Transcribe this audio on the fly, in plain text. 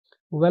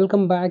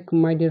Welcome back,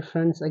 my dear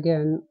friends.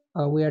 Again,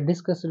 we are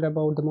discussing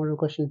about the model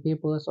question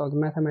papers of the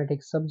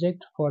mathematics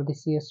subject for the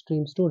CS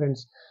stream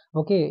students.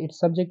 Okay, its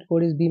subject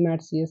code is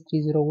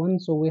BMATCS301.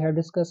 So we have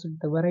discussed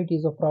the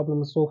varieties of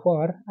problems so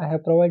far. I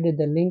have provided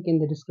the link in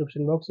the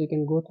description box. You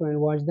can go through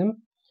and watch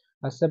them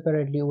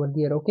separately over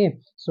there. Okay,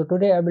 so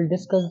today I will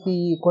discuss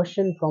the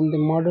question from the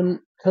model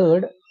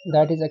third.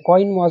 That is, a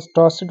coin was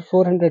tossed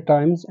 400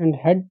 times and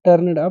head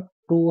turned up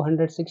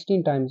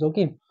 216 times.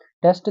 Okay,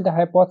 test the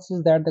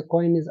hypothesis that the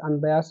coin is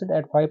unbiased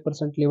at 5%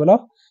 level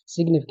of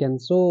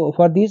significance. So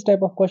for these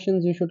type of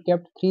questions you should keep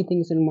three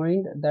things in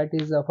mind. That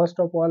is, first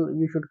of all,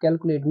 you should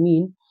calculate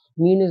mean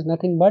is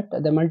nothing but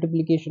the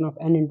multiplication of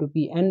n into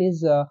p. N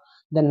is the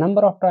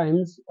number of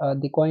times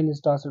the coin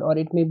is tossed, or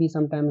it may be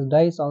sometimes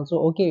dice also.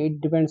 Okay, it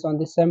depends on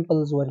the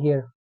samples over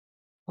here.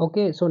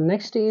 Okay, so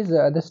next is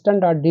the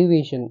standard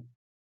deviation.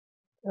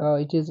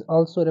 It is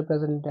also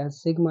represented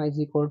as sigma is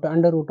equal to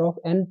under root of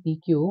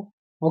npq.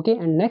 Okay,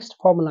 and next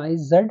formula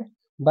is z,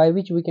 by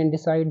which we can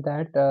decide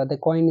that the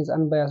coin is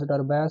unbiased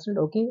or biased.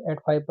 Okay, at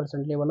 5%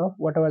 level of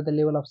whatever the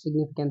level of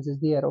significance is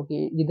there.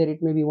 Okay, either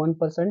it may be 1%,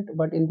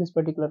 but in this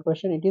particular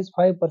question it is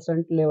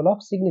 5% level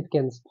of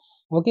significance.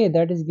 Okay,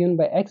 that is given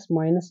by x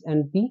minus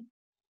np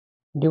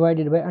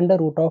divided by under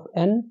root of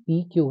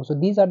npq. So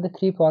these are the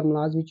three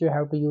formulas which you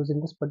have to use in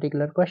this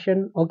particular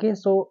question. Okay,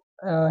 so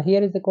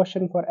here is the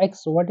question for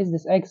x. So what is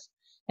this x?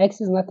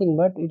 X is nothing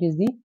but it is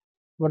the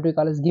what we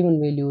call as given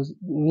values.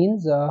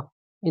 Means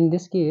in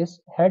this case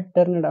head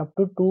turned up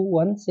to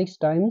 216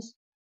 times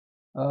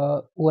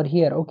over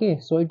here. Okay,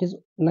 so it is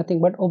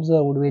nothing but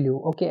observed value.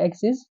 Okay,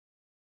 x is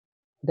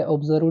the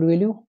observed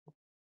value.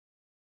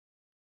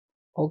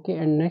 Okay,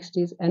 and next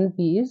is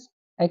np is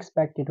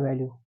expected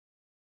value.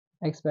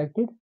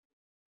 Expected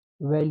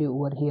value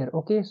over here.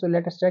 Okay, so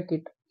let us check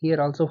it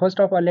here also. First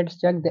of all, let's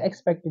check the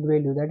expected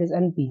value, that is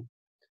np.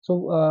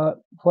 So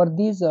for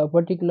these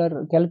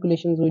particular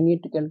calculations we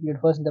need to calculate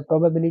first the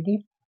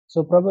probability.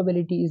 So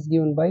probability is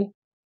given by,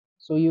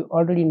 so you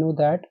already know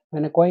that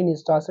when a coin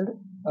is tossed,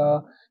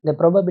 the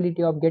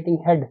probability of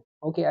getting head.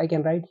 Okay, I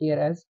can write here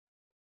as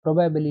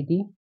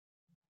probability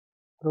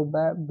of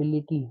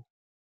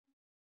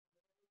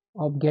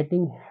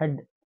getting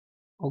head.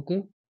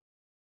 Okay,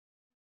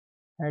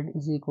 head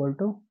is equal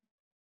to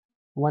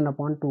 1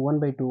 upon 2, 1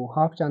 by 2.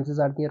 Half chances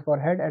are there for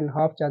head and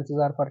half chances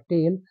are for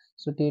tail.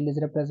 So tail is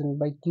represented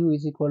by q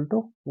is equal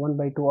to 1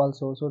 by 2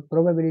 also. So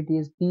probability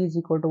is p is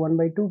equal to 1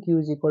 by 2, q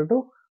is equal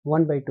to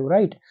 1 by 2,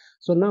 right?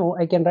 So now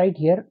I can write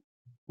here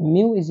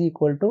mu is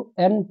equal to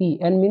np.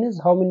 N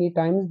means how many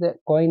times the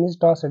coin is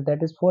tossed,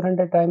 that is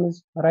 400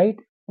 times, right?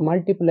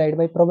 Multiplied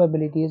by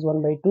probability is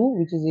 1 by 2,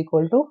 which is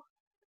equal to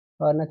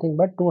nothing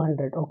but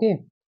 200.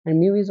 Okay, and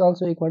mu is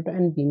also equal to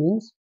np,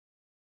 means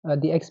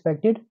the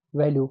expected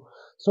value.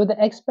 So the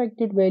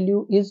expected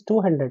value is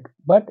 200,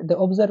 but the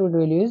observed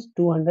value is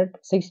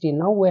 260.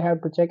 Now we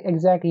have to check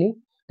exactly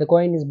the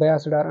coin is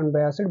biased or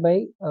unbiased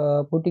by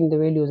putting the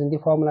values in the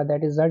formula,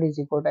 that is z is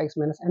equal to x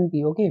minus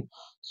np. Okay,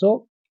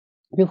 so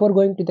before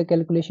going to the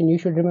calculation you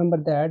should remember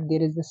that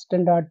there is the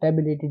standard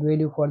tabulated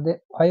value for the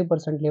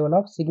 5% level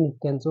of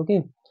significance.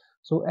 Okay,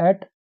 so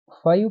at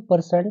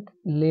 5%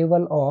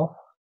 level of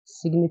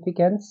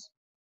significance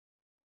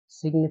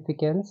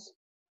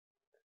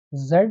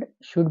z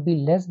should be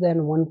less than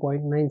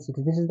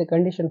 1.96. This is the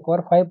condition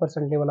for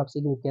 5% level of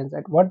significance.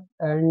 At what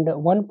and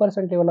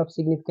 1% level of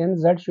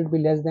significance, z should be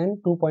less than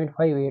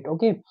 2.58.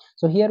 Okay,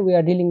 so here we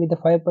are dealing with the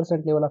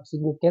 5% level of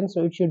significance,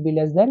 so it should be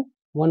less than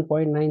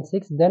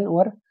 1.96. Then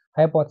our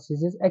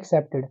hypothesis is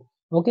accepted.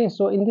 Okay,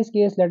 so in this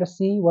case let us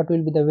see what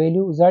will be the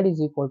value. Z is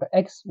equal to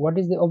x. What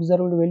is the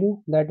observed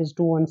value? That is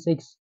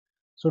 216.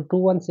 So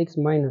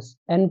 216 minus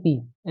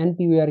np. Np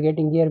we are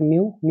getting here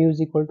mu. Mu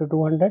is equal to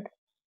 200.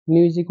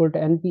 Mu is equal to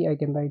np. I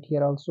can write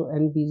here also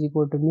np is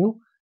equal to mu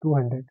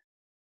 200.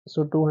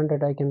 So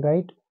 200 I can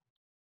write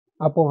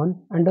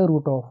upon under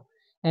root of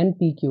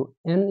npq.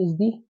 N is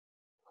the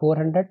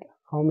 400.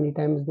 How many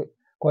times the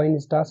coin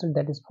is tossed?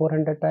 That is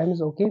 400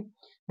 times. Okay,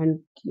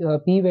 and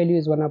p value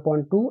is 1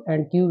 upon 2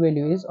 and q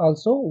value is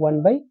also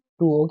 1 by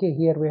 2. Okay,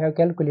 here we have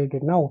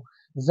calculated. Now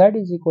z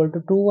is equal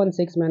to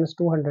 216 minus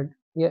 200.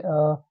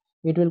 Yeah,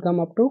 it will come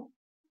up to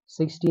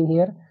 16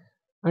 here,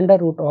 under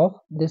root of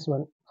this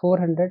one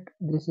 400.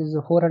 This is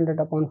 400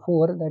 upon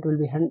 4, that will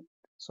be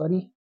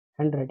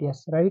 100.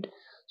 Yes, right.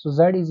 So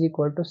z is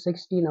equal to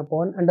 16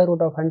 upon under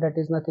root of 100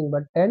 is nothing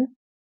but 10.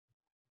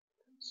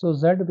 So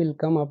z will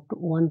come up to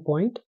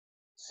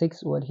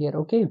 1.6 over here.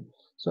 Okay,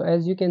 so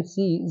as you can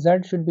see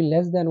z should be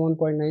less than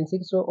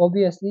 1.96. So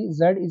obviously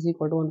z is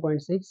equal to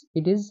 1.6.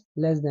 It is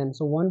less than,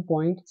 so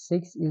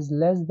 1.6 is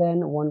less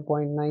than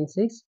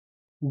 1.96.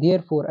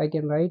 Therefore I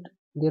can write,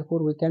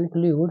 therefore we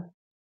conclude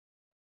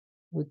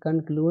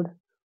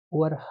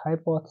our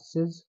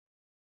hypothesis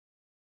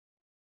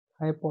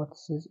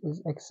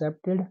is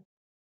accepted,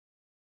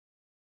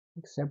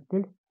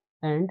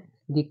 and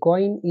the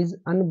coin is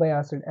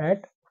unbiased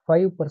at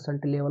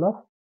 5% level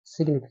of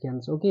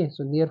significance. Okay,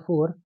 so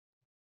therefore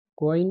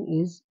coin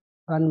is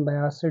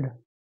unbiased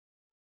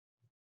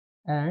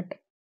at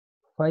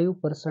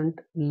 5%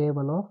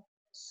 level of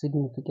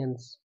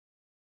significance.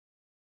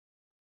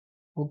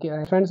 Okay,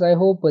 friends, I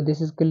hope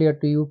this is clear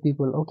to you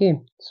people. Okay,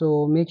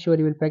 so make sure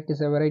you will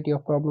practice a variety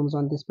of problems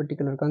on this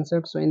particular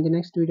concept. So in the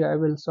next video I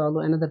will solve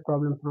another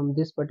problem from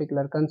this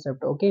particular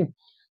concept. Okay,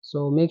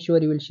 so make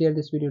sure you will share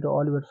this video to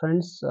all your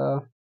friends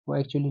who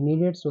actually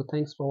need it. So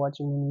thanks for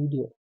watching the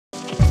video.